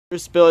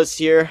Bruce Bill is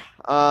here.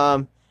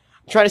 I'm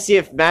trying to see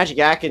if Magic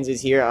Adkins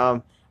is here.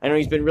 I know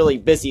he's been really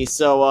busy,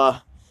 so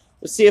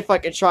let's see if I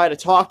can try to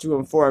talk to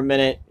him for a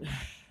minute.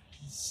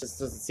 Just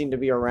doesn't seem to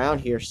be around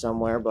here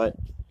somewhere, but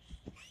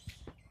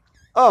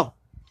oh,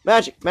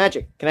 Magic,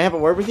 can I have a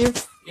word with you?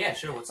 Yeah,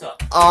 sure. What's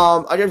up? I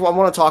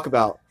want to talk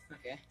about.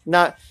 Okay.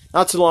 Not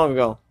too long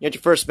ago, you had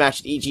your first match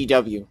at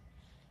EGW.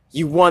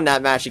 You won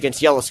that match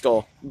against Yellow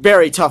Skull.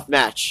 Very tough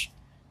match.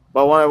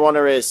 But what I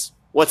wonder is,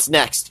 what's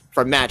next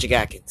for Magic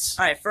Adkins?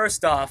 All right.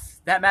 First off,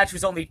 that match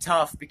was only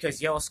tough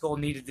because Yellow Skull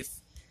needed to,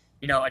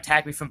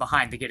 attack me from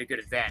behind to get a good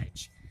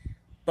advantage.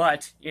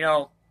 But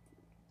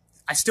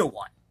I still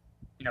won.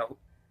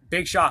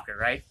 Big shocker,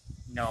 right?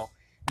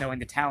 Knowing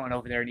the talent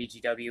over there in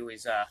EGW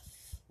is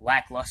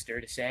lackluster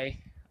to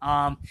say.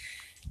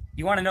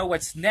 You want to know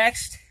what's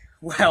next?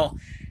 Well,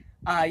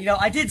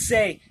 I did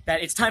say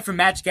that it's time for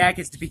Magic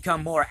Adkins to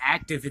become more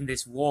active in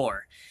this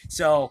war.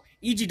 So,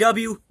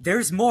 EGW,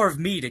 there's more of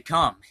me to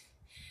come.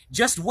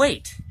 Just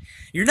wait.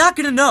 You're not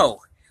gonna know,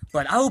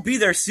 but I will be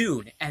there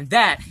soon, and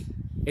that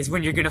is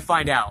when you're gonna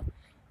find out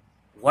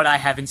what I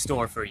have in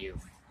store for you.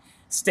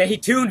 Stay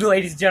tuned,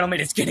 ladies and gentlemen,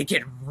 it's gonna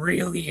get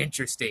really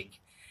interesting.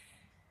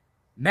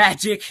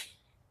 Magic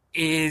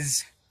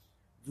is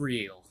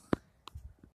real.